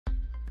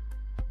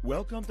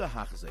Welcome to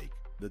Hachzik,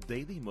 the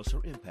Daily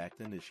Musar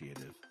Impact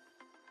Initiative.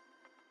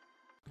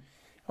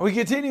 We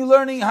continue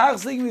learning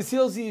Hachzik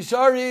Mesilas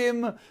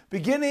Yesharim,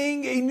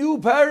 beginning a new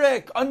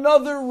parak,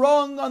 another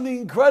rung on the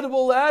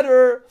incredible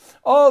ladder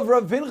of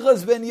Rav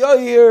Pinchas ben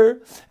Yair,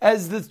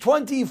 as the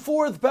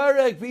 24th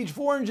parak, page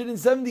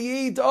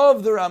 478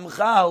 of the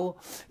Ramchal,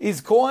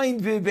 is coined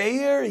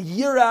V'beir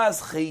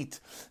Yiras Chet,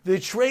 the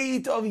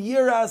trait of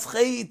Yiras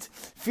Chet,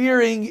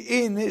 fearing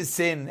in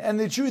sin. And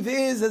the truth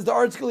is, as the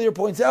article here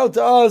points out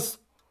to us,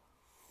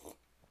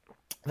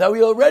 that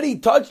we already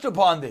touched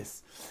upon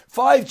this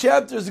 5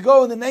 chapters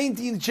ago. In the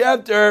 19th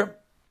chapter,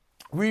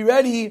 we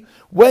already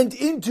went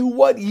into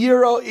what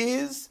Yira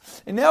is,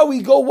 and now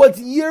we go what's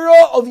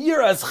Yira of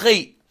Yiras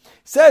Chet.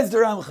 Says the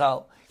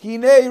Ramchal,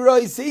 Hinei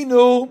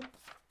Roisenu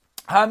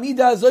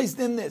Hamida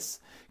Zoisnimnis.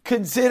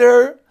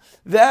 Consider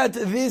that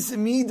this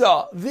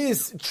midah,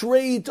 this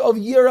trait of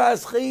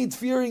Yiras Chet,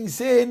 fearing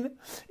sin,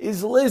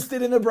 is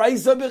listed in the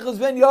Brisa Pinchas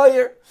ben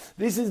Yair.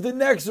 This is the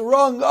next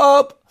rung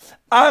up.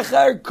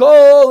 Achar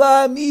kol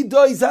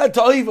hamidos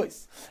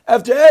hatoivos.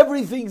 After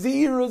everything,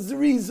 Zehiros,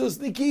 Rizos,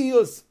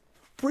 Nikiyos,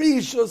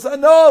 Prishos,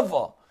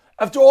 Anova.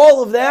 After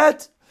all of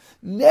that,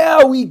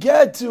 now we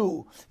get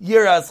to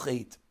Yiras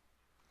Chet.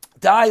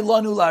 Dai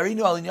lanu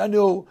larinu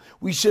alinyanu.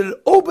 We should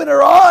open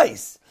our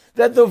eyes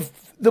that the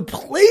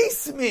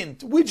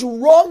placement, which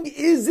rung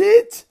is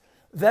it,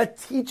 that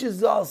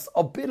teaches us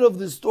a bit of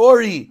the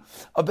story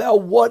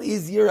about what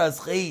is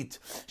Yiras Chet.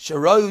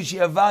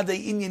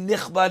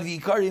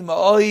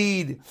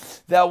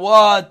 That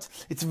what?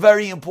 It's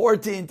very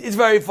important, it's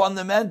very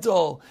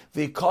fundamental.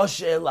 One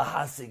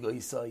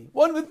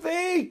would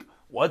think,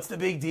 what's the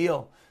big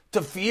deal?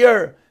 To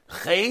fear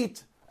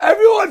Chet?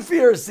 Everyone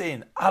fears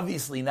sin.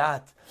 Obviously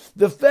not.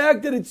 The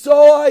fact that it's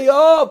so high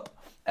up,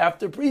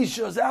 after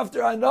Prishos, after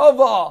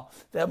Anova,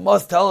 that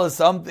must tell us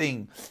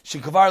something.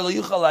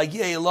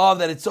 A law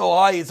that it's so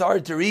high, it's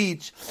hard to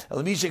reach.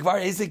 Only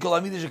someone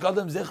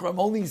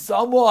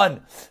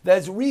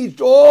that's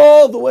reached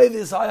all the way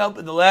this high up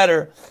in the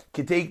ladder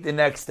can take the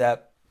next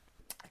step.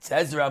 It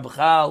says Rabbi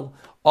Chal,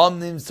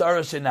 Omnim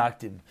Sarah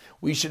Shenaktim.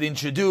 We should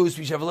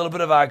have a little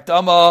bit of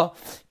Akdama.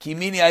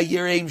 Kimini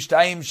Ayirim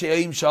Shtayim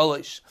She'im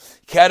Shalish.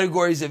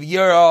 Categories of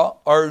Yira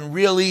are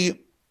really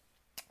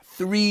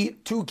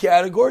two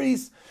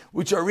categories,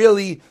 which are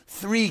really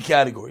 3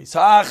 categories.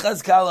 One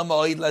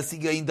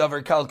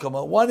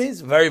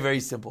is very,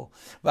 very simple.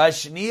 And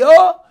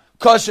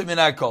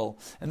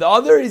the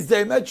other is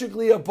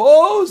diametrically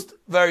opposed,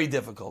 very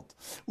difficult.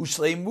 And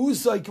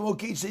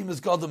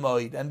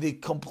the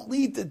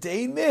complete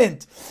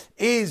attainment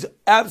is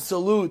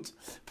absolute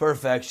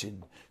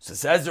perfection. So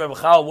says Rabbi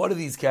Chal, what are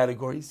these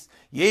categories?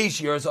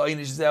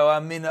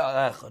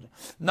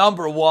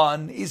 Number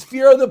 1 is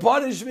fear of the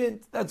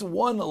punishment. That's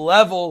one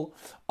level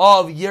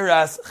of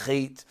Yiras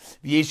Chet.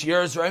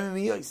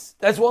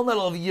 That's one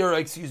level of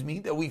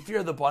Yira, that we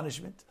fear the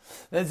punishment.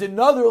 There's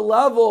another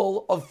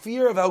level of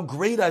fear of how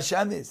great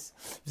Hashem is.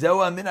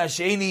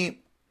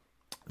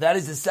 That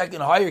is the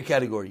second higher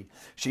category.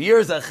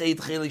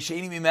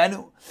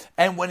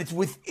 And when it's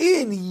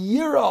within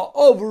Yira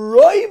of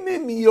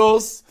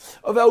Roimimios,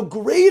 of how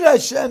great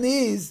Hashem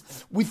is,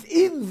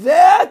 within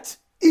that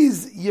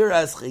is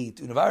Yiras Chet.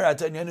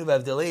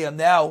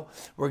 Now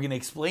we're going to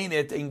explain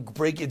it and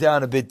break it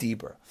down a bit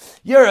deeper.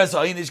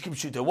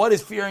 What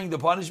is fearing the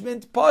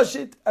punishment?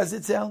 Pashit, as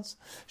it sounds.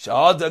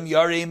 A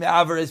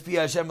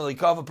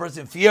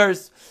person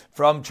fears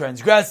from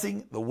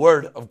transgressing the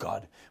word of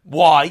God.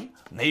 Why?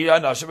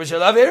 Because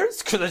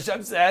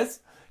Hashem says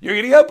you're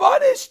going to get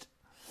punished.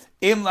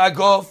 Im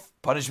lagof,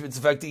 punishment's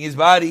affecting his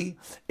body.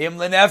 Im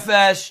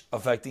lenefesh,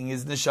 affecting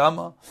his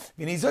neshama.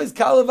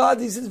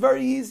 This is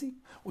very easy.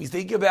 We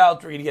think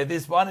about, we're going to get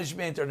this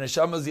punishment, or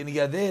neshama's going to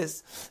get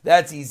this.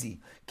 That's easy.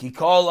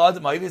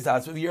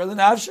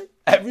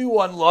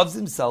 Everyone loves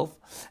himself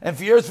and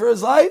fears for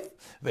his life.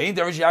 And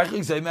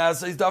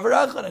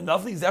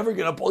nothing's ever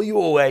going to pull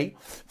you away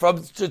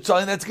from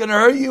something that's going to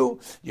hurt you.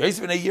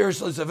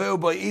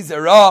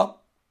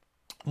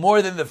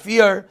 More than the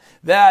fear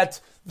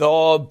that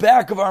the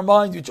back of our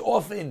mind, which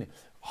often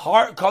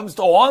comes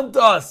to haunt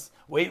us.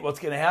 Wait, what's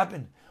going to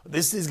happen?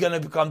 This is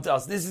going to come to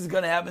us. This is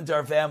going to happen to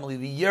our family.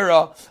 The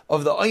Yira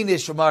of the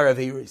Einish from our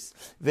Averis.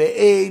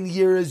 Ve'ein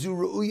Yira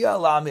Zuru'uya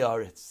La'ami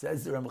Aretz.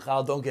 Says the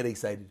Ramchal, don't get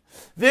excited.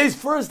 This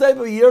first type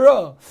of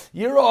Yira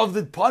of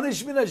the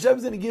punishment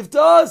Hashem's going to give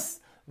to us,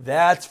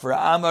 that's for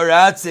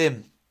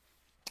Amaratzim.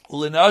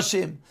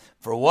 Ulinashim,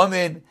 for a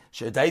woman,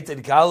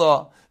 Shadaitan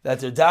Kala,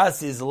 that her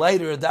das is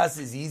lighter, her das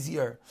is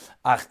easier.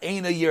 Ach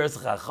Eina Yiras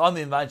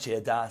Chachamim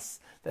Vanche Das.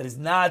 That is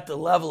not the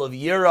level of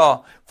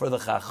Yira for the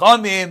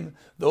Chachamim,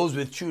 those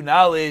with true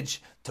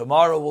knowledge.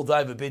 Tomorrow we'll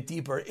dive a bit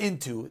deeper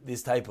into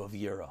this type of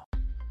Yira.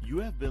 You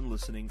have been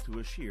listening to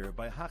a shir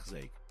by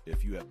Hachzik.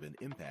 If you have been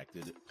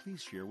impacted,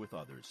 please share with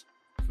others.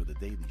 For the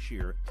daily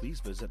shir, please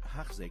visit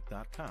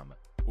Hachzik.com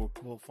or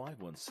call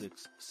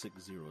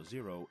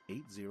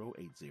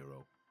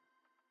 516-600-8080.